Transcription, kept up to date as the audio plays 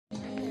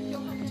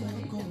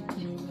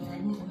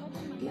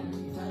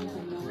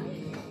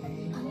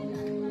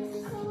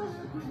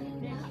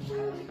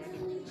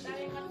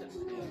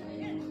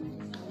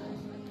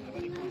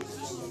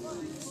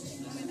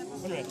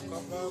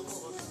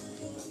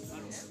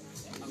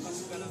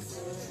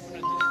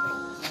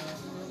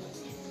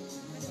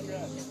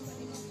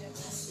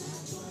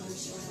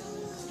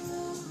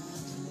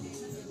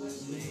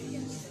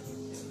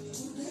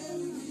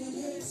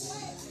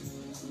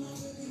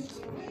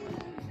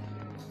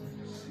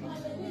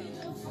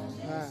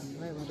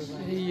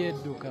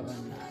yedduka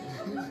banna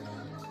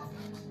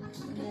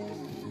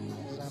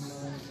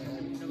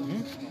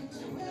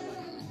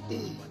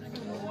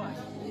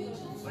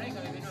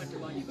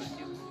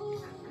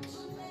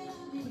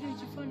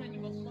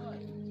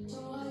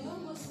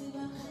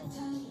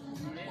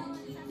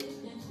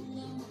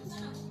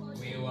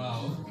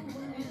wow.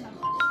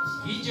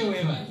 Ijo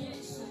weba.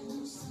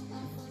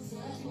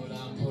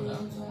 Pola.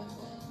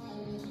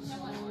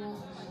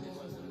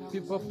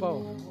 People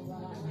power.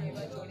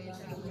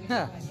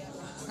 Ha.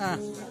 Ah.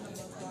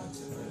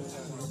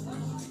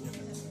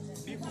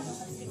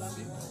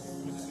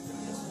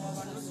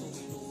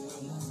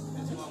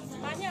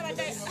 Manya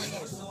bata.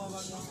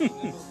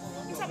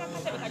 Sama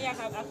kata kali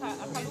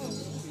akalungu.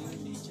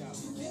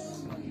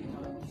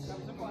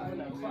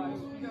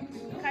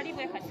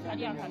 Karibu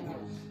kali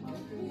akalungu.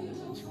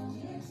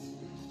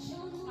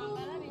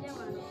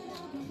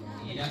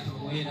 Ira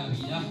tuwera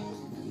bila.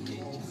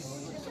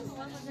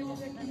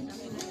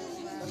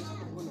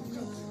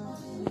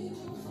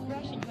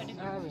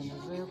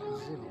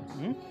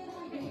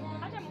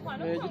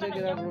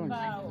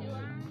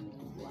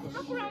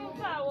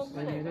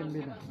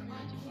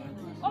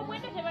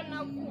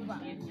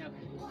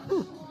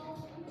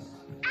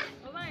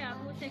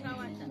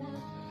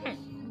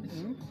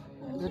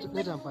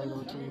 Let him find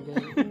out.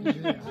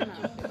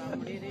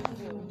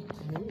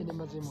 In the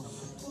mazimo.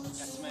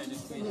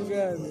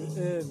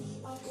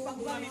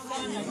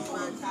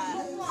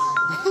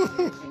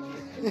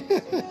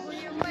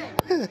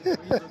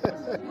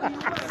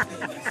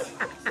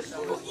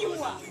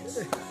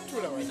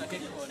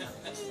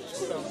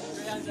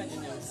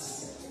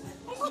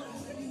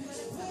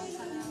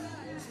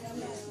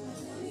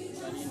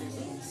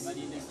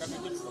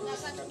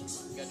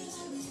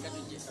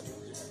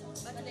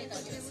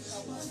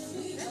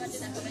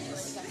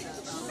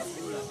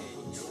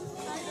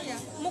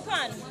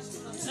 Mukan.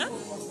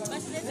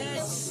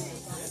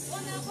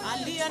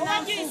 Aliya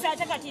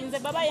kati nze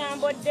baba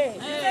yambodde.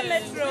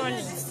 Metron.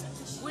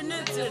 We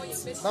need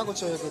it. Bango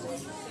choyogera.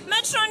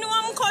 Metron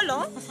wa mukolo.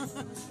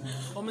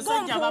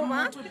 Omusajja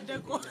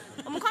bamutuliddeko.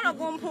 Omukolo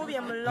gumpubye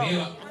mullo.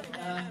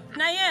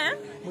 Naye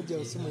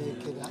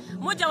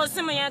mujja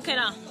osimu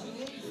yekera.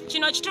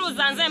 Kino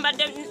kituuza nze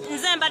mbadde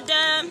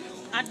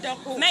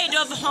maid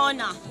of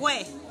honor.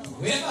 We.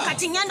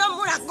 Kati ngendo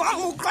mulago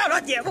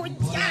omukolo gye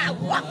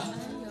bujjawa.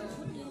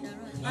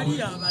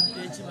 Aliya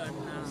abadde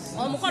ekibanna.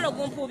 Omukolo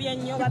gumpubye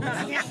nnyo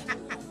baba.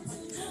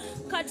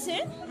 Kati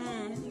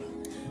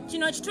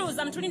kino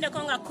kituuza mutulindeko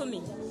nga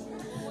 10.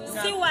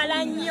 Si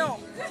wala nnyo.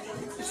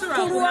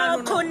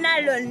 Kulwokuna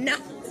lonna.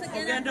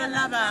 Ogenda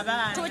olaba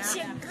abaana.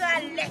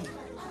 Tukigale.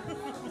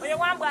 Oyo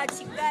wambwa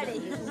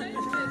akigale.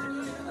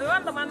 Oyo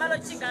wambwa mwamalo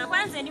kigala.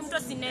 Kwanza ndi muto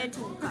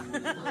sineetuuka.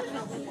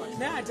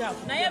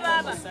 Naye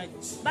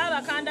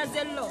baba kanda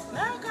zello.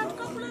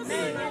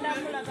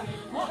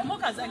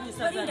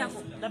 Mukazanyisa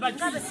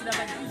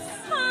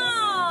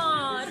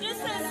this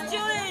is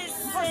juice.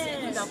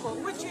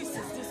 Which juice is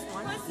this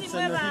one?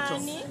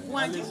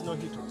 Ali's no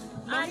hito.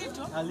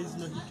 Ali's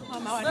no hito.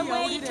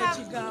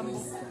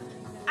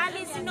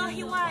 Ali's no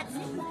hiwat.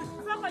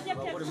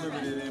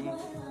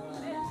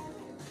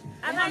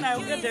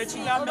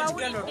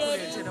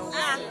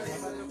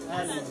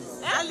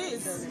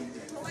 Alice.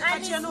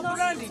 Eno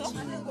brandi.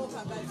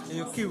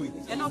 Eyo kiwi.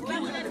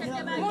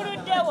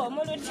 Muludewo.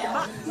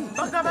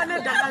 Bagabana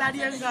eddagala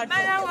ly'engatto.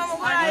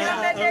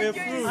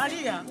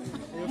 Aliya.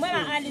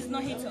 Mwera Ali's no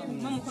hito.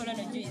 Mamukola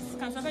no juice.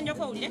 Kansaka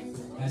njoko ule.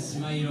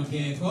 Asimairo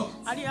keko.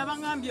 Aliya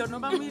bangambye ono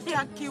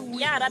bamuyita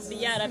kiwi. Ya Rabbi.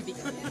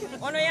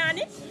 Ono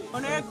yani?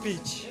 Ono ye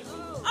peach.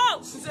 Oh,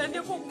 nze ndi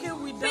ku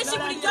kiwi peach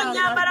bulijjo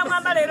nyambala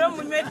mwambala era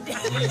omunywedde.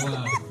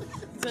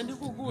 Nze ndi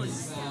ku guuli.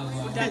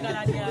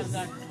 Eddagala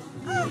ly'engatto.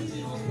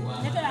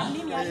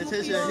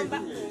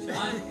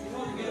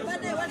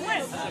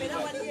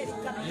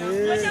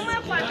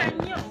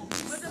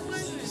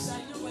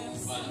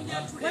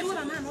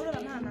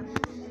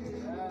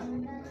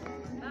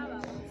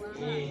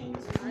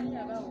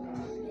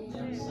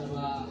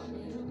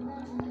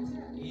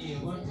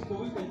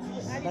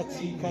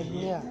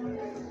 Nakikanya.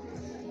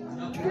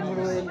 Tuli mu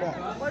Lwenda.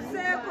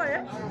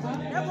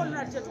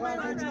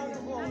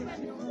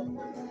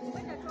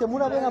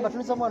 Temulabye nga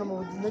batulisa mwana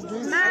mu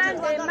juice.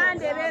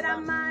 Mande beera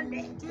mande.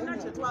 Tulina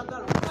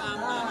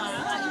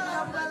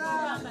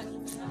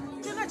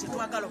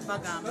kyetwagala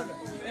okubagamba.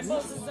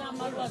 Emboozi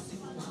z'amalwazi.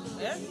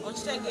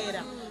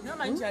 Okitegeera.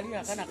 Nomanyi kyali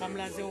akana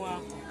kamulaze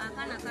waako.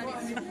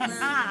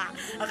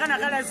 Akana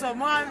kalese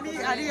omwami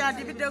ali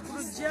yandibidde ku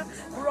lujja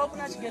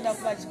kulwokuna kigenda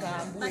kuba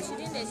kikambwe.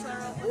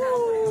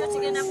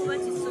 Kigenda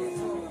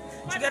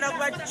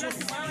kuba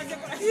kisufu.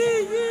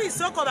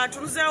 Soko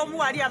batunuzeewo mu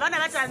wali abaana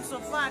batandise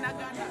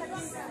okufaanagana.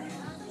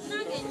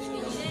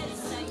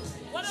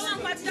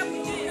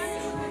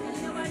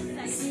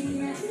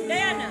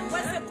 Diana,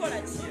 what's the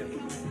college?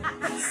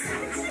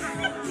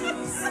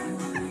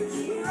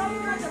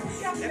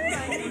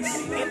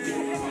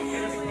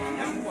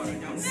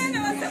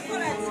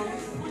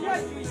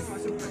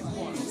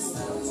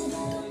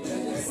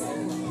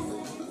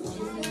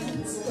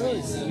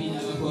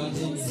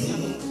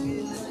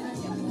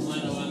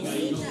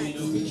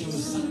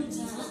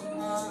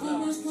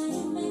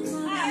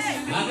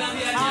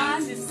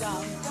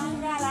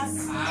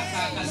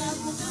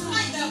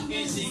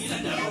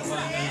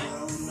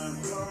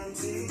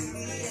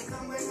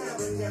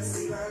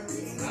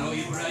 Awo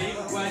Ibrahim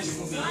kwachi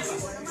mugamba.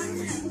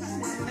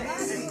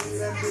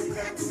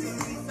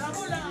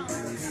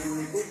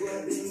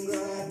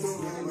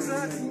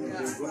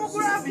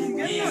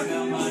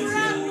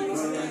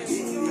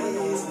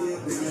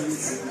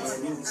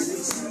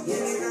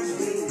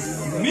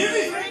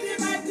 Mimi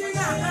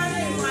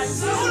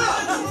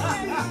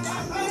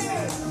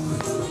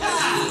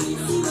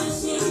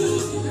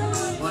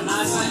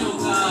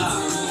wanasanyuka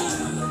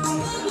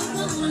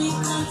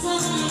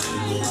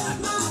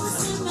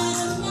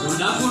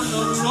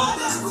unakunorulo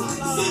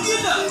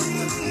sigida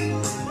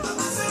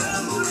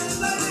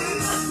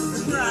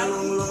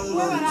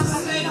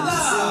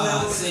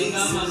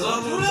senga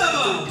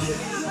mazotulaba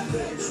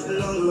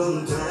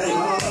long time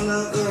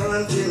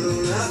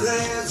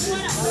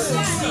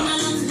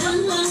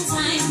long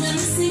time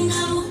never sing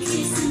I will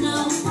kiss no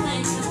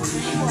like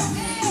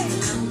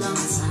a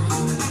long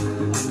time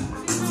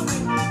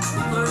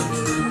for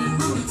everyone you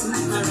want to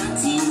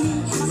quarantine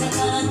the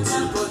garanta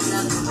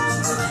botla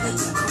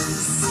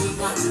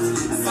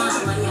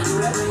sawa ya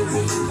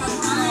crazy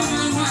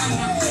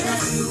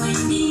that's when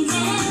the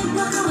game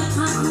what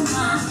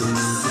takuma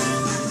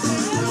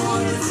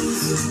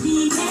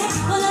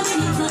all of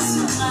it was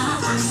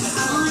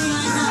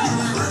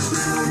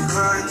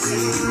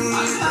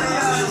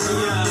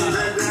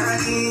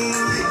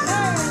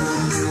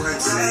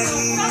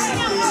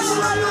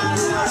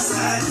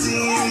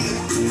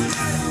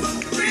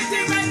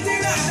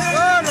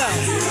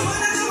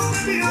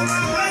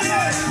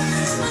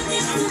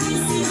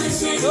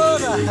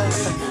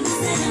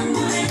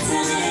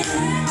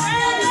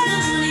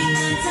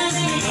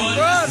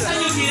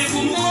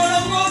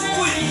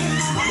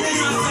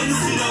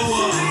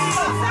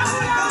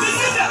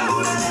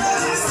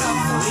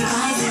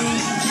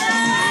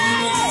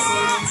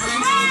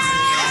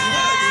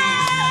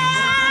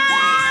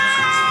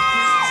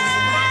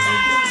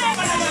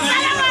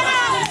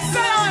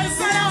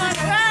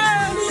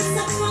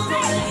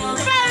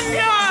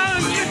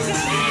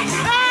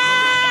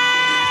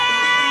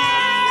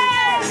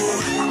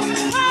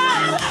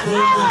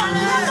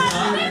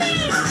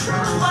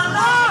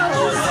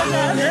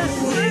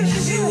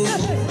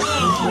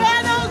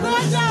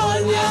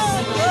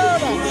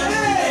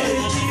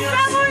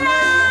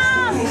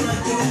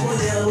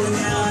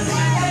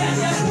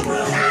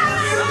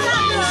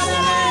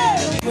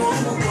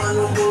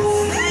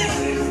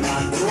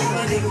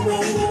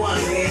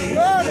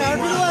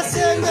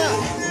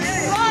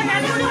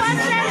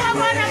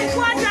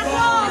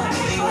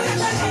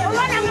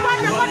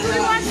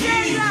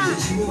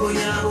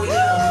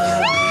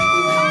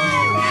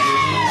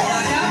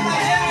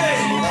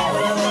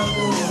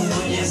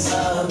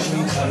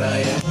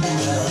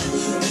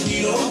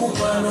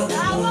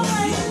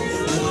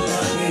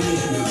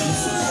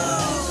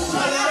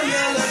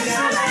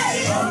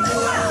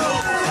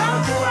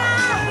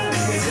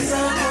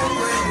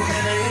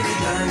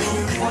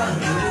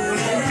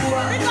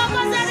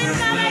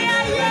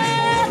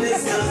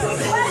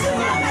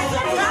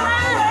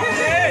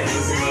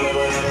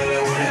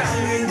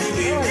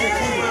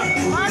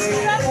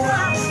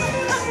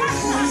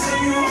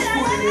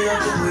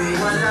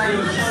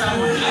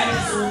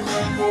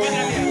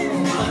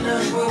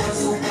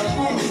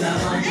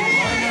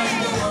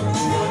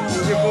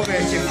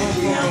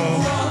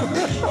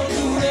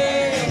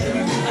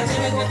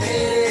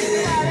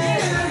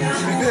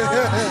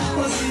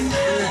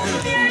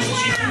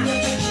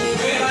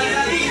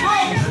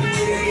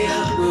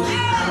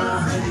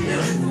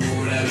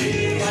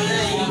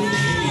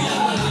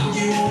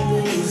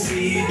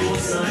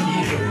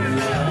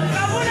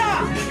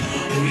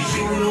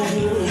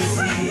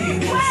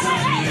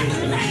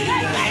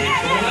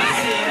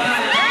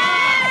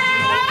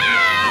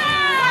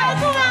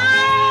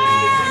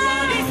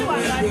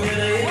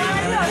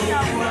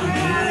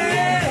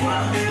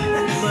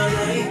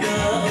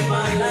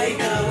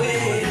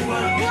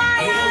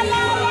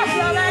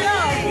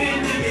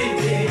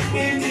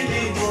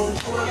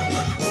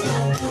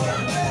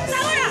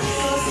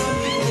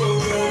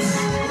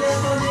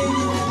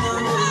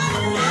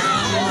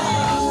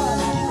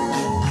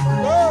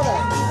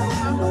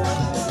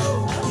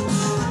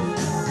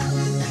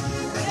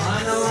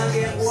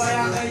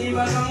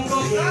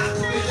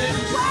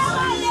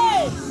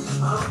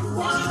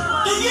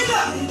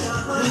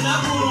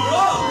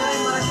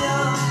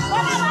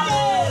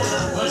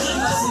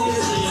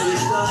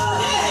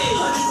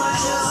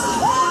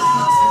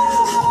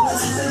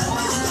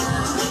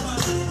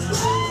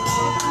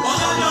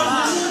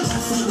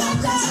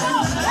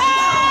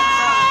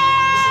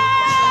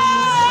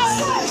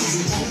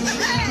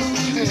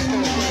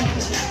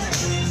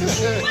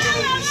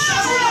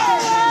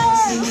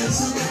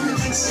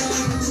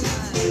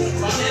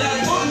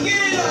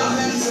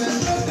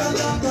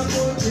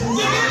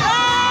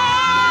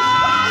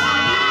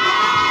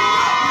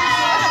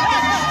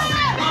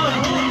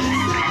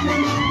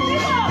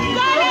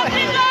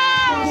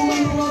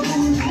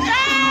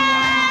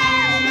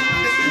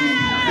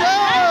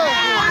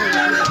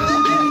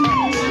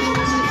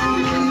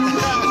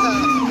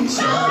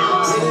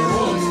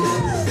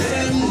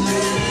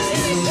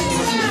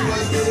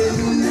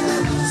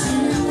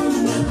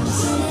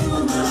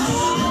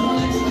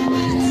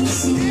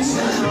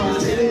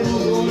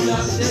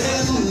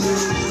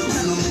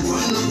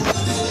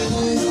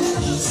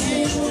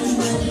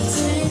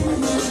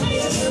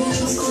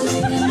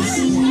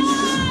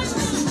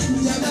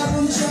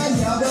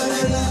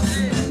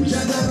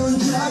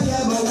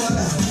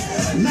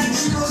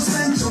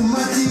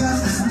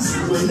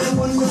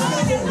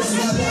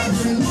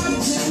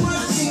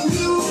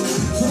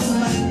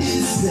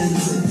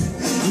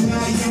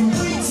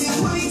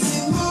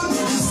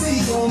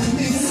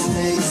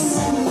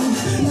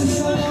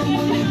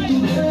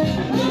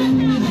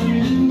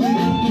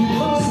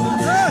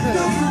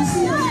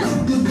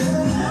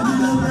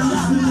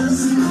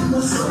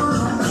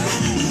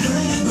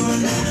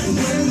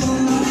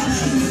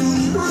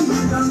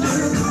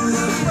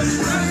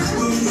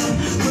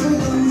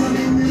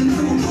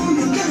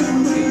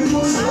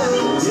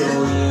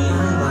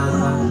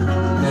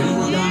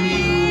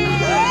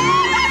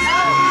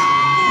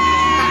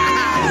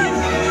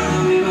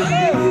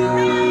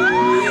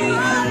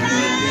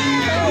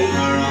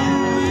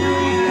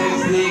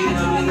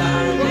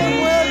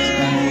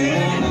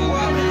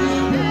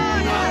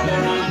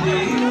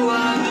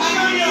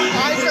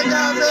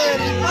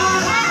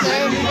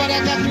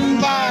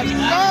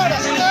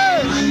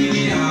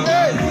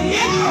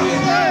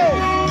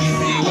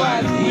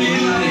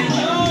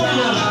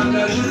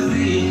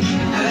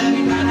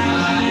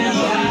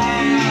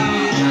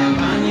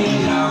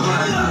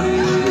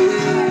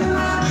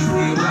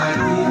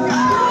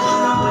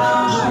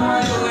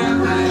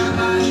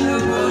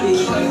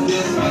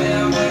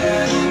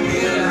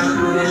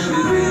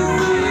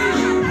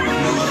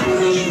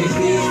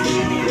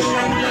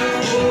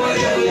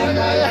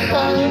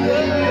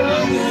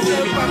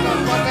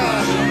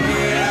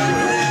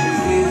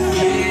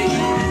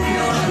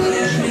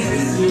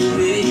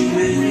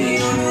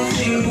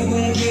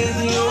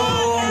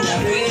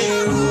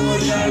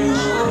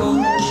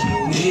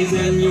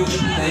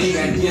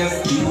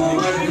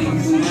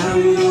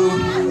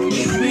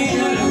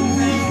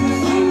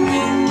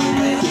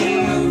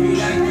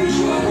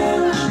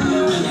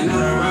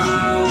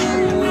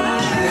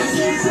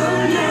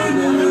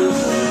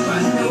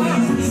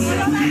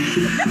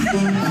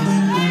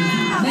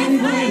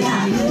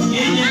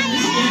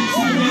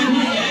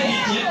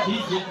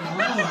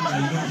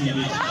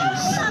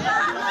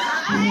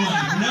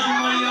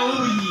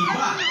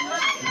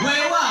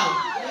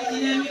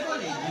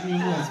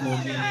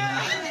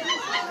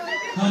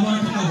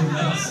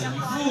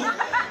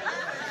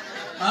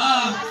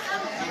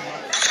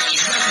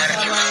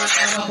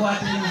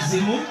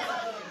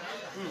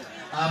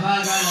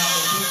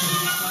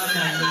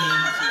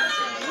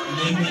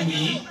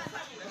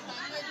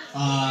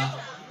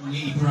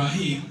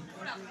Ibrahim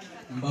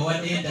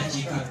mbawadde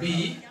dakiika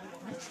 2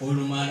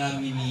 olumala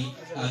mini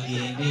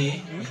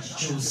agende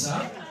ekikyusa,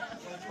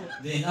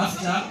 then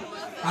after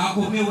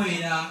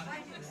akomeweera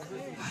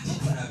ate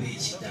tulaba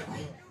ekiddako.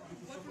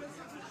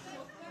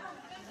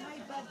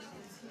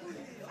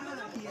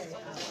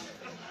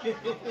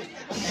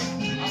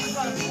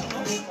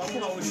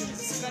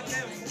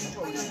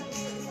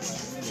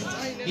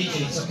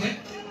 It's okay?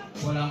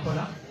 Pola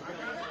pola.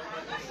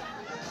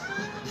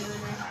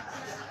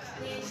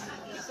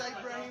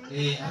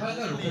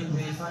 Abagala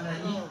okwekuba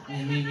ebifaananyi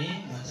emimi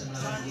matana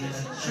bagenda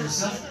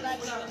kikyusa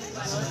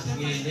basaba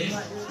tugende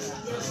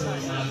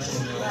basobola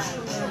tukomewo.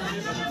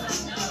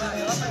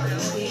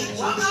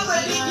 Wagamba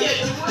DJ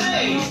tuwe!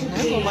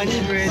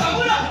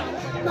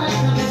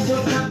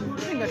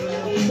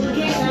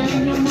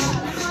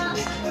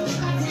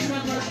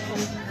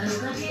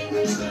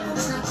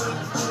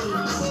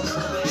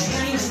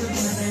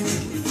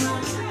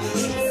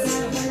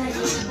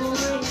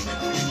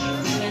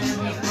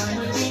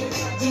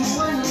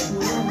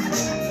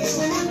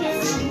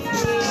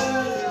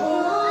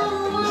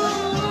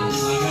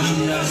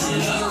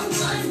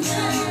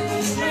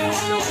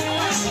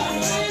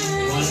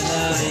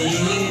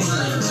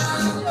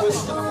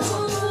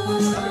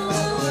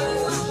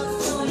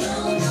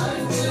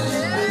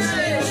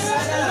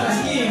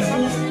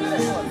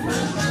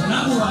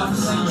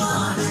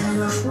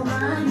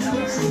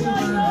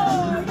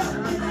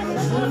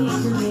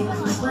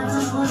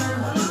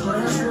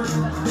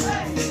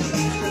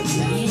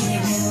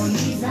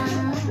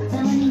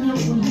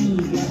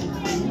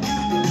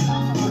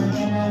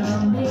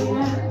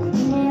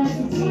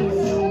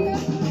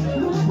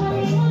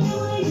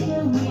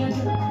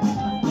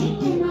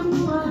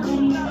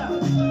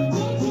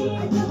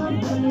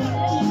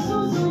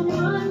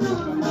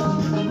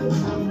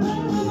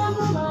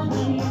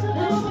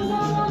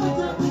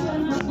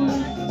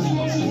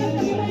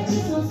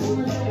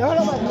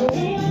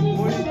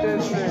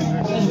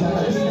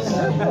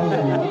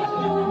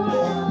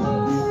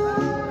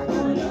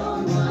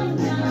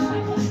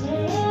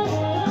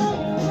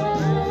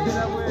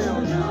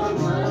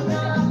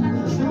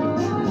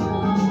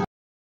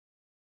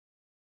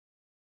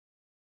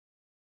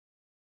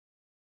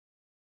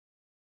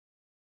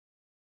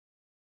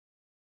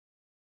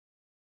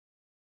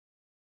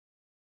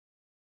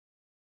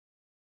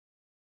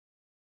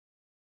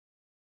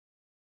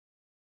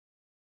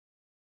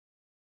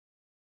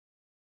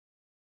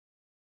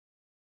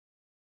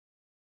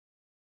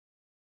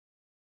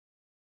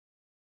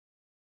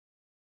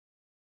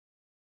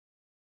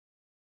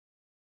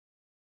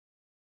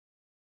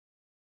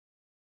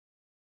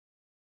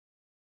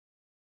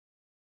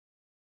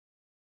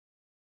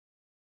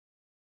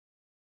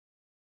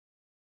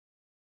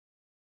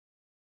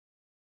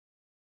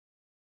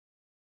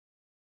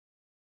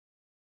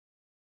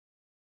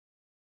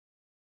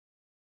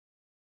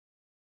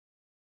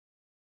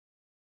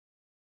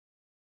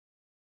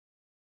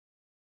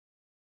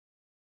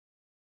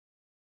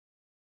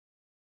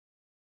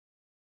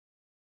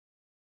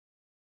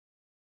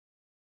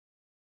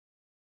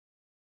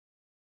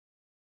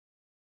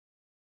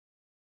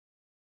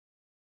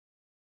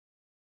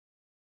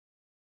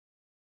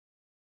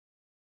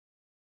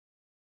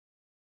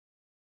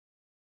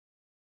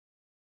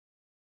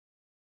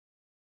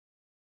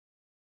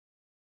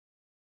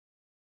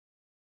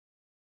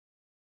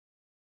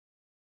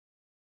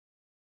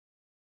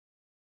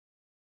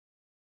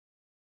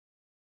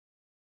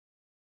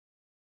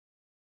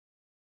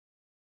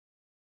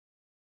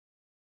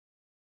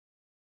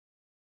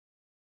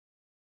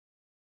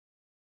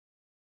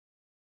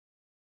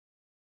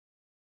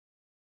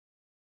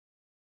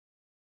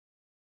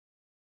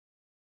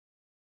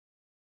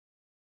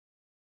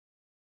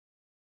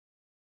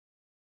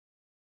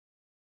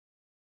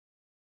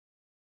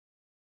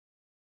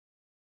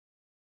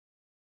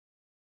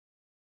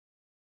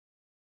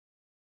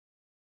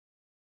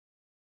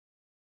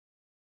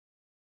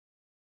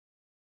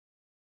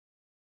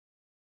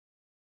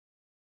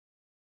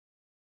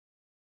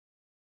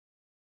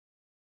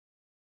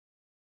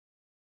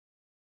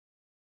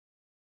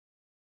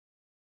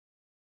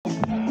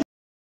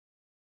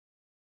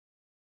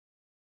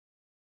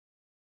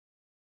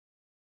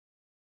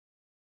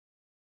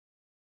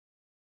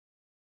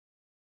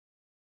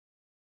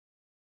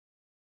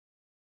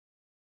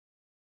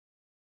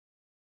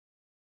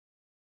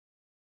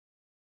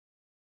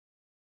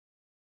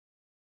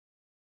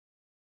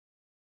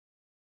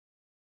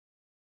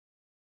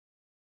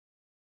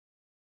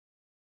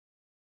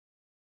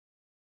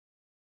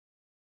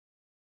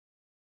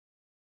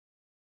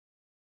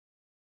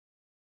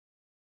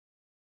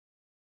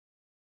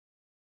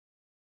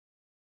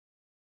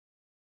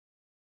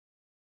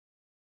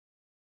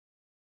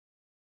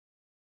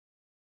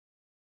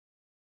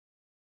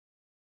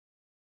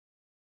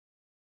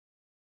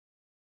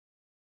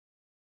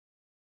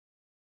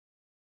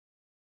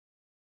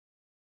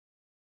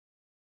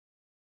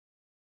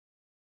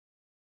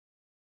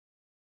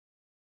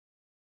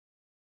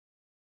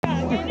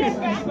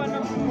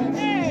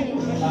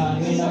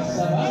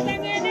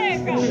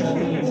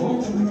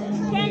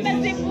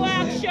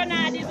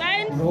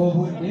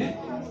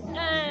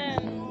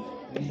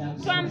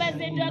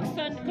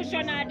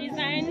 Kushona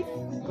Designs.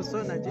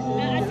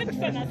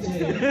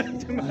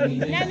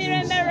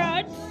 Namirembe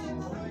Road.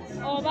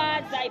 Over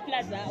Zai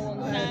Plaza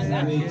Wonsanga.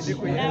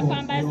 La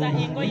Pambaza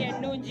Engoye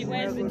Nunji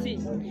Weziti.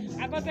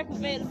 Akose ku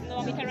veils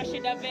no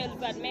mitarashida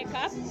veils and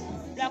makeup.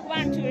 Black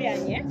one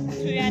Tuyanye.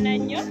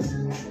 Tuyananyo.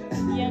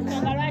 Yes,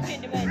 on the right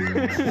in the way.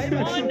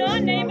 Oh no,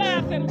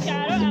 neighbor from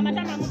Charo,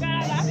 Amatama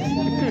Mugaraba.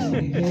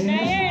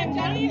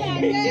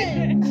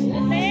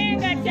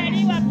 Nayenga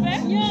Chariwa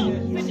Penyo,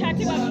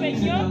 Sitati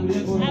Wapenyo,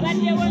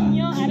 Abadio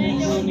Nyo,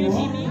 Arenyo Nyo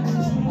Tini.